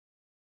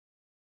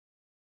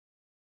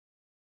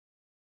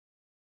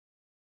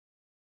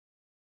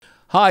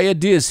Hi,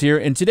 Adiz here.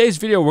 In today's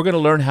video, we're going to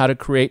learn how to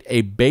create a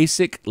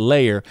basic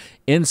layer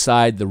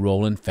inside the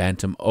Roland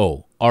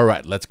FANTOM-0. All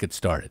right, let's get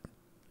started.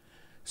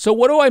 So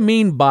what do I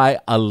mean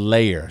by a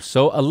layer?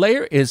 So a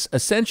layer is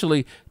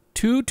essentially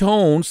two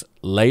tones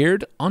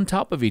layered on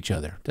top of each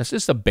other. That's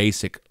just a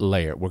basic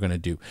layer we're going to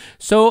do.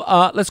 So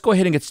let's go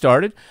ahead and get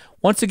started.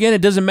 Once again,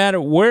 it doesn't matter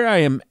where I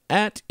am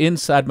at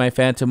inside my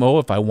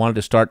FANTOM-0. If I wanted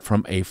to start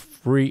from a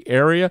free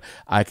area,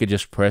 I could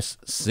just press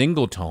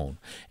single tone,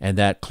 and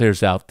that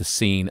clears out the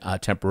scene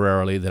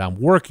temporarily that I'm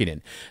working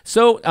in.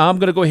 So I'm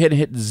going to go ahead and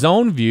hit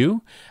zone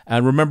view.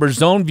 And remember,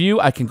 zone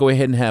view, I can go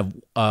ahead and have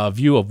a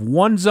view of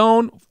one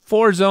zone,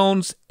 4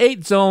 zones,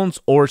 8 zones,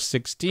 or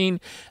 16.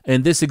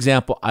 In this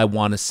example, I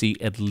want to see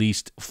at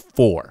least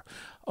 4.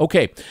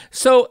 Okay,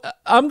 so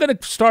I'm going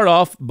to start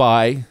off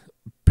by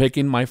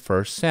picking my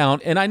first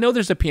sound, and I know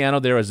there's a piano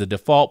there as a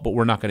default, but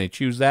we're not going to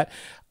choose that.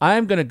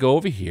 I'm going to go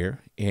over here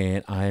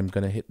and I'm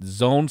going to hit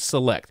zone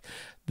select.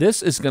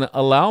 This is going to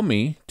allow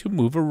me to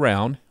move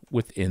around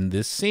within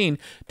this scene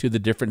to the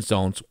different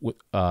zones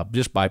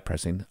just by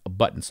pressing a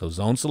button. So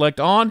zone select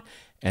on,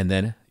 and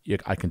then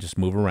I can just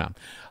move around.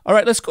 All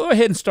right, let's go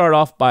ahead and start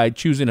off by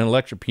choosing an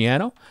electric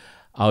piano.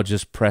 I'll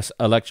just press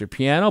electric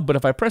piano, but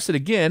if I press it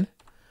again,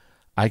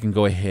 I can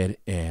go ahead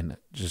and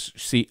just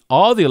see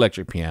all the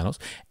electric pianos.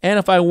 And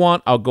if I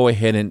want, I'll go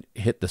ahead and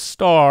hit the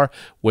star,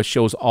 which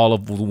shows all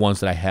of the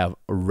ones that I have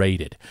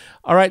rated.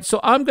 All right,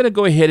 so I'm going to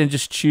go ahead and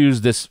just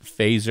choose this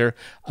phaser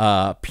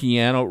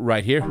piano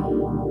right here.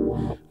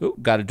 Ooh,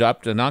 got to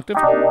drop an octave.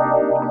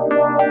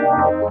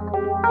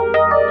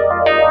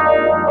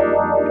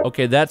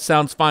 Okay, that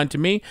sounds fine to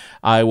me.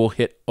 I will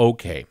hit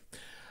OK.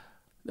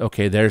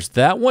 Okay, there's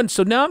that one.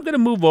 So now I'm going to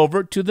move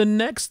over to the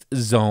next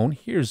zone.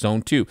 Here's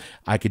zone 2.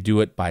 I could do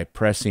it by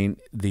pressing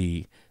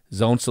the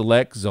zone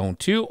select, zone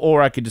 2,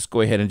 or I could just go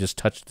ahead and just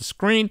touch the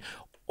screen,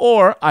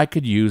 or I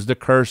could use the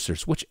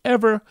cursors.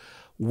 Whichever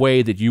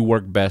way that you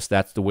work best,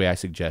 that's the way I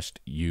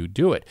suggest you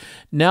do it.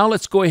 Now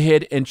let's go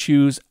ahead and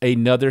choose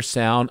another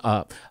sound.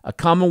 A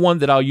common one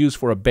that I'll use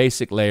for a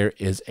basic layer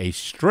is a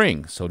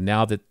string. So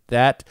now that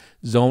that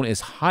zone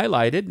is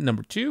highlighted,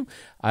 number 2,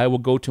 I will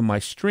go to my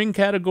string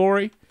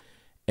category,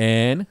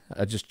 and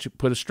I just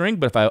put a string.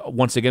 But if I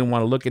once again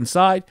want to look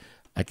inside,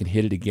 I can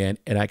hit it again,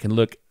 and I can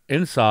look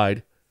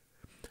inside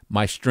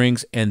my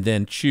strings and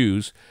then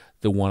choose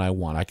the one I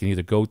want. I can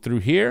either go through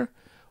here,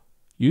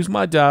 use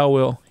my dial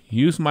wheel,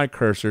 use my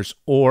cursors,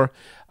 or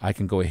I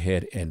can go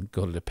ahead and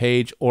go to the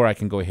page, or I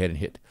can go ahead and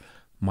hit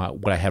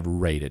what I have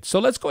rated. So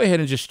let's go ahead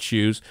and just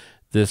choose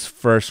this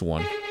first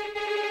one.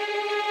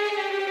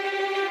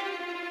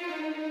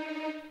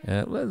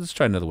 Let's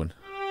try another one.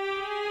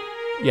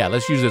 Yeah,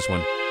 let's use this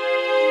one.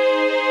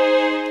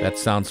 That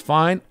sounds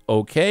fine.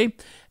 Okay.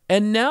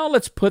 And now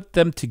let's put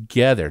them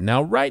together.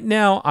 Now, right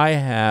now I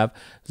have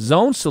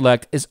zone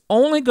select is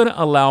only going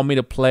to allow me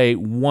to play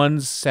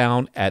one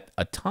sound at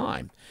a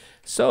time.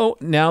 So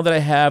now that I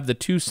have the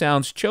 2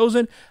 sounds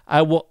chosen,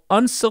 I will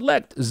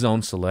unselect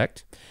zone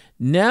select.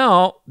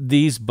 Now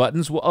these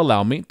buttons will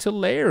allow me to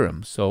layer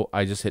them. So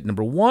I just hit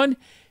number 1.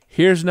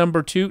 Here's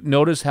number 2.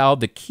 Notice how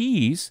the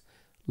keys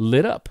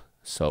lit up.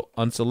 So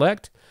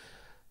unselect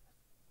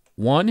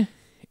 1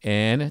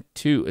 and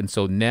 2, and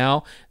so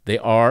now they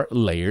are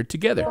layered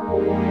together,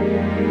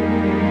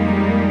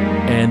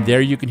 and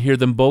there you can hear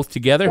them both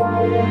together.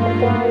 All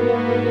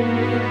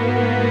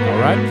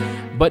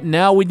right, but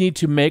now we need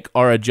to make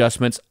our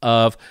adjustments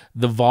of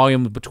the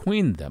volume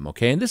between them.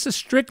 Okay, and this is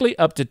strictly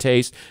up to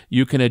taste.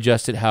 You can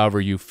adjust it however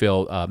you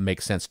feel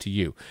makes sense to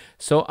you.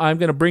 So I'm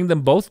going to bring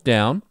them both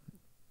down,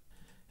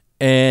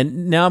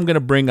 and now I'm going to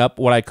bring up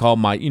what I call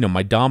my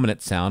my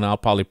dominant sound. I'll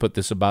probably put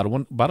this about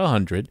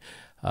 100.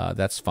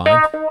 That's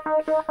fine.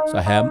 So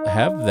I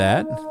have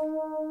that.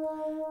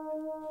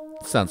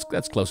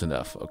 That's close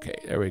enough. Okay,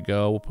 there we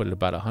go. We'll put it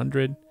about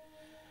 100.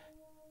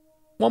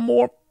 One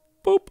more.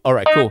 Boop. All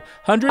right, cool.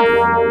 100.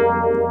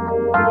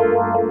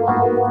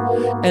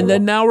 And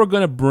then now we're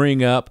going to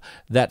bring up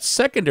that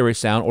secondary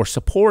sound or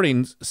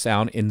supporting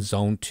sound in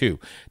zone 2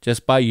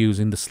 just by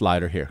using the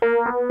slider here.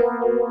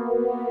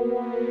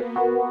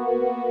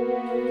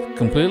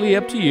 Completely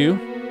up to you.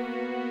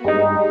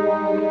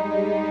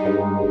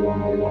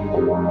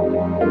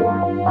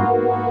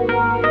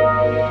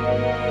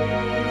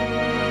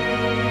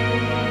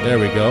 There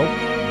we go.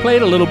 Play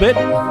it a little bit.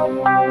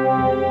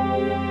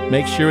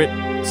 Make sure it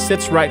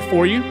sits right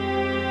for you.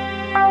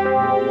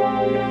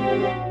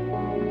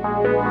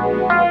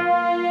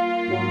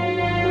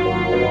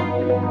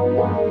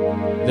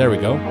 There we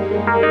go.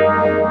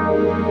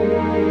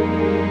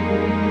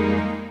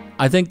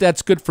 I think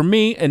that's good for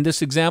me in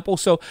this example.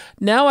 So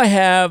now I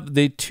have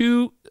the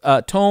 2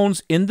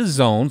 tones in the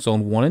zone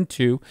 1 and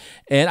 2,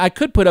 and I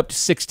could put up to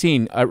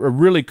 16. I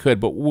really could,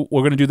 but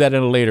we're going to do that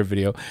in a later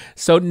video.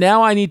 So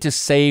now I need to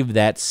save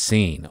that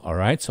scene. All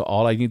right, so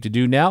all I need to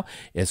do now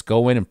is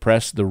go in and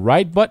press the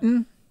right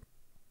button,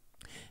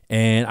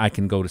 and I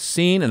can go to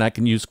scene, and I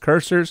can use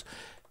cursors,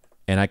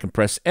 and I can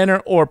press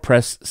enter or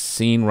press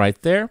scene right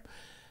there.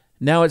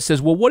 Now it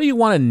says, well, what do you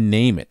want to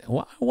name it?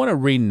 Well, I want to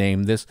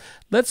rename this.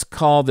 Let's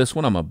call this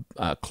one, I'm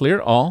a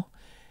clear all,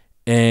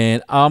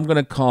 and I'm going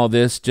to call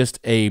this just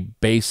a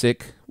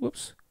basic,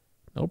 whoops,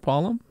 no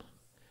problem.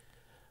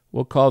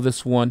 We'll call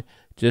this one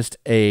just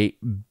a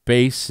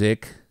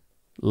basic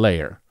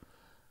layer.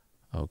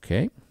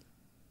 Okay,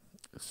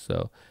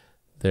 so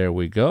there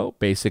we go,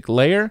 basic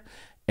layer,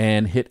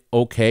 and hit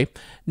OK.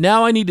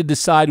 Now I need to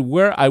decide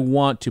where I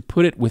want to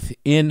put it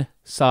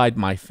inside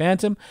my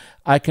Phantom.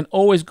 I can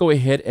always go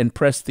ahead and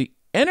press the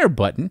Enter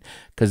button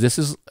because this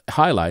is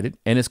highlighted,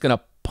 and it's going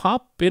to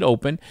pop it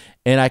open,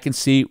 and I can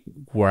see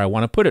where I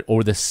want to put it,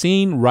 or the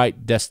scene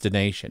right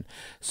destination.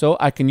 So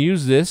I can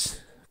use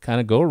this, kind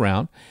of go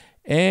around,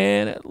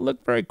 and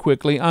look very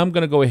quickly. I'm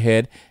going to go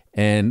ahead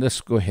and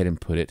let's go ahead and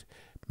put it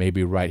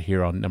maybe right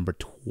here on number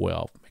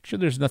 12. Make sure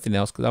there's nothing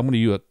else because I'm going to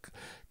use a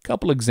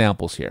couple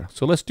examples here.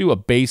 So let's do a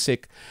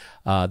basic,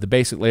 the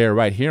basic layer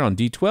right here on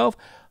D12.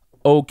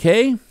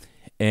 Okay,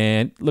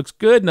 and looks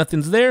good.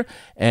 Nothing's there.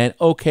 And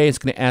okay, it's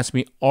going to ask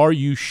me, are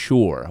you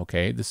sure?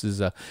 Okay, this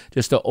is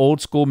just an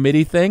old school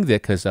MIDI thing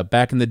that because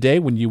back in the day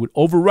when you would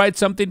overwrite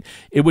something,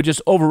 it would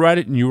just overwrite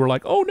it and you were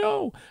like, oh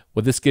no.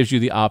 Well, this gives you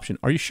the option,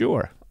 are you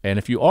sure? And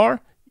if you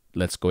are,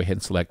 let's go ahead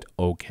and select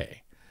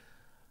OK.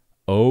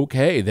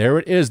 Okay, there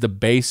it is, the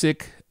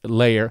basic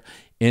layer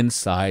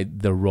inside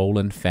the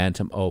Roland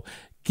FANTOM-0.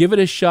 Give it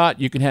a shot.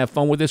 You can have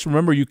fun with this.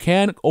 Remember, you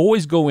can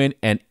always go in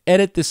and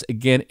edit this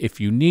again if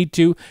you need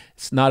to.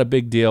 It's not a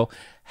big deal.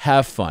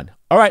 Have fun.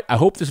 All right, I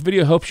hope this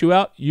video helps you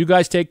out. You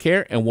guys take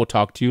care, and we'll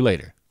talk to you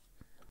later.